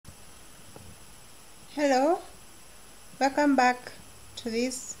Hello, welcome back to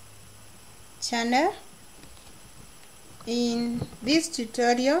this channel. In this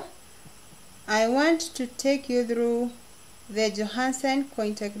tutorial I want to take you through the Johansen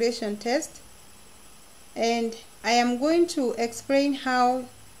Cointegration Test, and I am going to explain how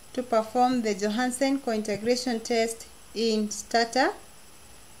to perform the Johansen Cointegration Test in STATA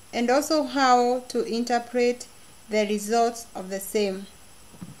and also how to interpret the results of the same.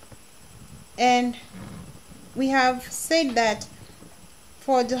 And we have said that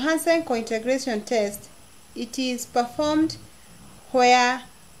for Johansen Cointegration Test, it is performed where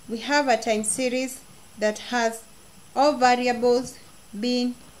we have a time series that has all variables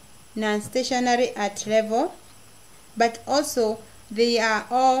being non-stationary at level, but also they are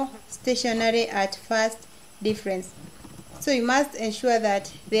all stationary at first difference. So you must ensure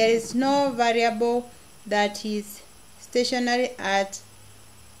that there is no variable that is stationary at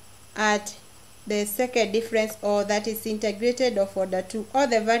the second difference, or that is integrated of order 2. All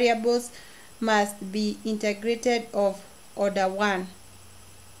the variables must be integrated of order 1.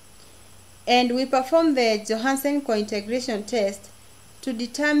 And we perform the Johansen Cointegration Test to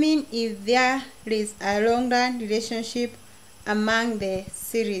determine if there is a long-run relationship among the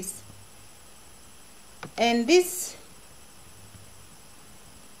series. And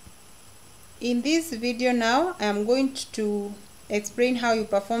in this video now, I am going to explain how you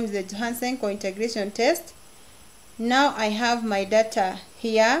perform the Johansen Cointegration Test. Now I have my data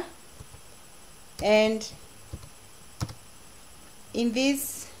here, and in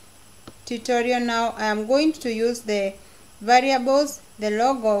this tutorial now I am going to use the variables, the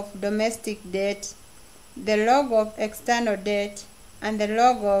log of domestic debt, the log of external debt, and the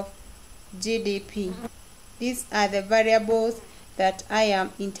log of GDP. These are the variables that I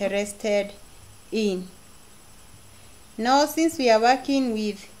am interested in. Now, since we are working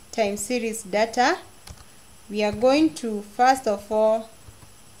with time series data, we are going to first of all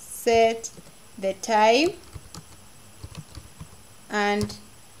set the time, and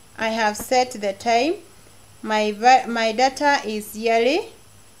I have set the time. My data is yearly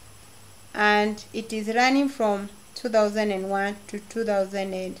and it is running from 2001 to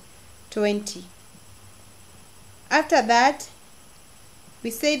 2020. After that, we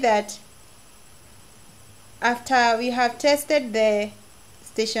say that after we have tested the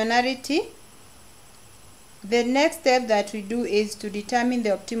stationarity, the next step that we do is to determine the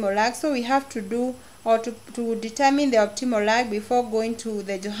optimal lag. So we have to do to determine the optimal lag before going to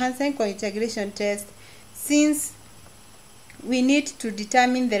the Johansen Cointegration Test, since we need to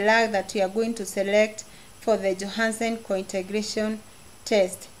determine the lag that we are going to select for the Johansen Cointegration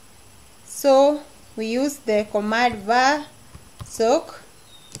Test. So we use the command var soc,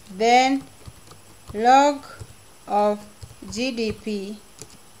 then log of GDP,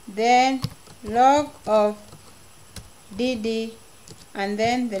 then log of DD, and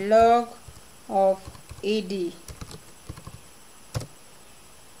then the log of ED.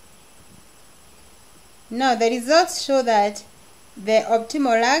 Now the results show that the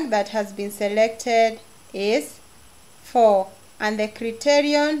optimal lag that has been selected is 4, and the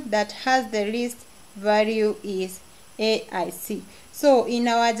criterion that has the least value is AIC. So in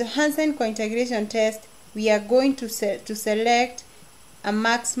our Johansen Cointegration Test, we are going to select a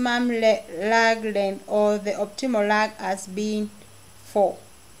maximum lag length, or the optimal lag, as being 4.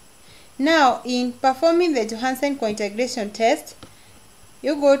 Now, in performing the Johansen Cointegration Test,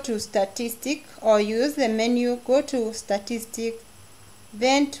 you go to Statistic, or use the menu, go to Statistic,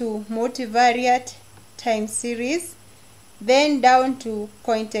 then to Multivariate Time Series, then down to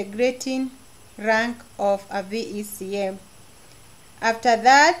Cointegrating Rank of a VECM. After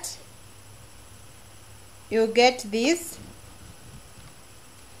that, you get this.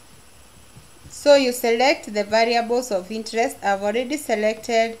 So you select the variables of interest. I've already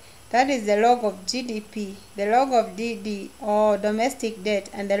selected, that is the log of GDP, the log of DD or domestic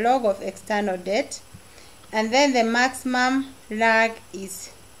debt, and the log of external debt. And then the maximum lag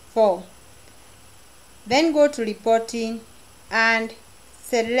is 4. Then go to reporting and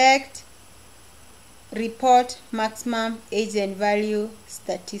select report maximum agent value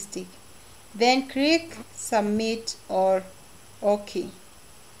statistic. Then click submit or OK.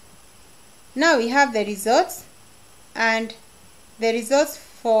 Now we have the results, and the results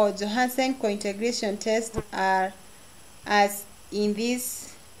for Johansen Cointegration Test are as in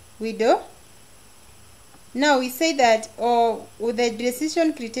this window. Now we say that, with the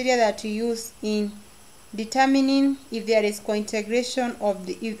decision criteria that we use in determining if there is cointegration or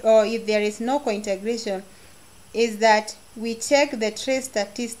if there is no cointegration, is that we check the trace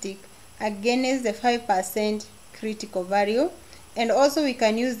statistic against the 5% critical value, And also we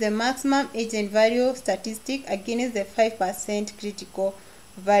can use the maximum eigenvalue statistic against the 5% critical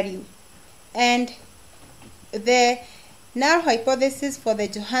value. And the null hypothesis for the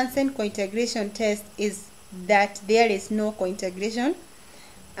Johansen Cointegration Test is that there is no cointegration,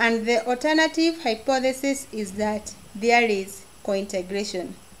 and the alternative hypothesis is that there is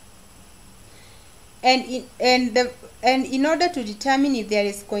cointegration. And in order to determine if there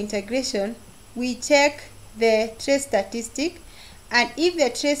is cointegration, we check the trace statistic, and if the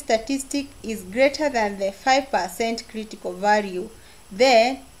trace statistic is greater than the 5% critical value,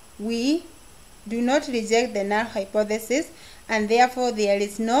 then we do not reject the null hypothesis, and therefore there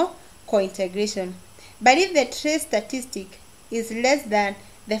is no cointegration. But if the trace statistic is less than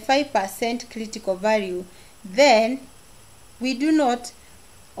the 5% critical value, then we do not,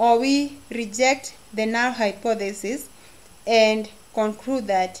 or we reject the null hypothesis and conclude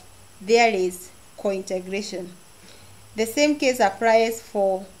that there is cointegration. The same case applies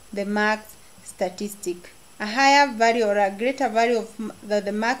for the max statistic. A higher value or a greater value of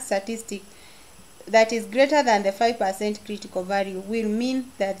the max statistic that is greater than the 5% critical value will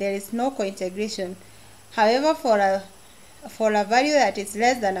mean that there is no cointegration. However, for a value that is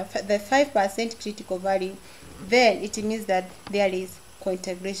less than the 5% critical value, then it means that there is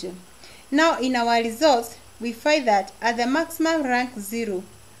cointegration. Now in our results, we find that at the maximum rank 0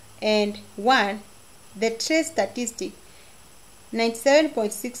 and 1, the trace statistic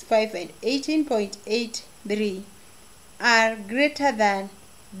 97.65 and 18.83 are greater than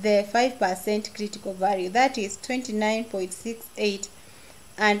the 5% critical value, that is 29.68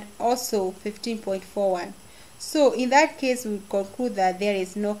 and also 15.41. So in that case, we conclude that there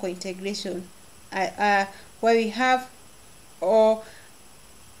is no cointegration, where we have, or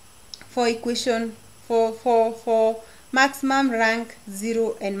for equation for maximum rank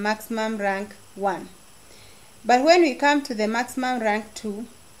 0 and maximum rank 1. But when we come to the maximum rank 2,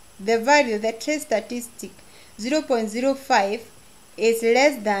 the value, the trace statistic 0.05 is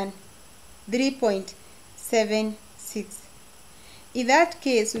less than 3.76. In that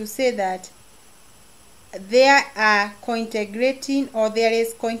case, we say that there are cointegrating, or there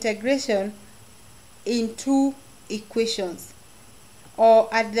is cointegration in two equations, or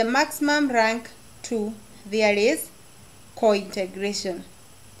at the maximum rank 2 there is cointegration.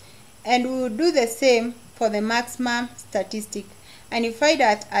 And we will do the same for the maximum statistic, and you find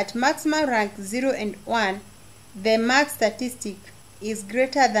that at maximum rank 0 and 1, the max statistic is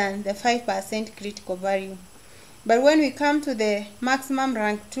greater than the 5% critical value. But when we come to the maximum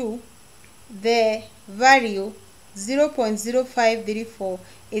rank 2, the value 0.0534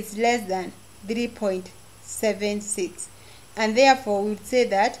 is less than 3.76, and therefore we would say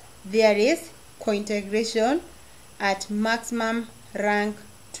that there is cointegration at maximum rank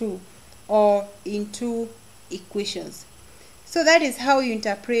 2, or in two equations. So that is how you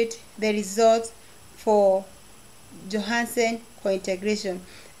interpret the results for Johansen cointegration.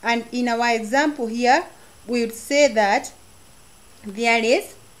 And in our example here, we would say that there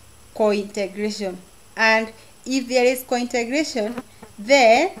is cointegration, and if there is cointegration,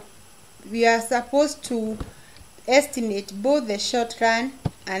 then we are supposed to estimate both the short run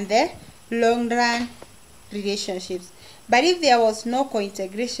and the long run relationships. But if there was no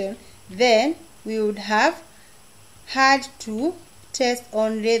cointegration, then we would have had to test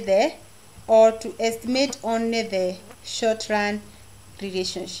only the, or to estimate only the short run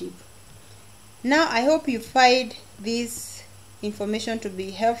relationship. Now I hope you find this information to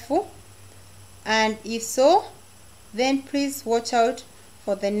be helpful, and if so, then please watch out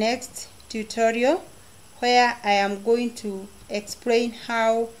for the next tutorial, where I am going to explain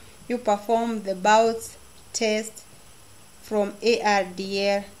how you perform the bounce test from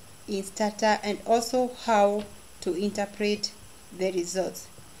ARDL in STATA, and also how to interpret the results.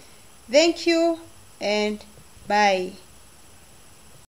 Thank you and bye.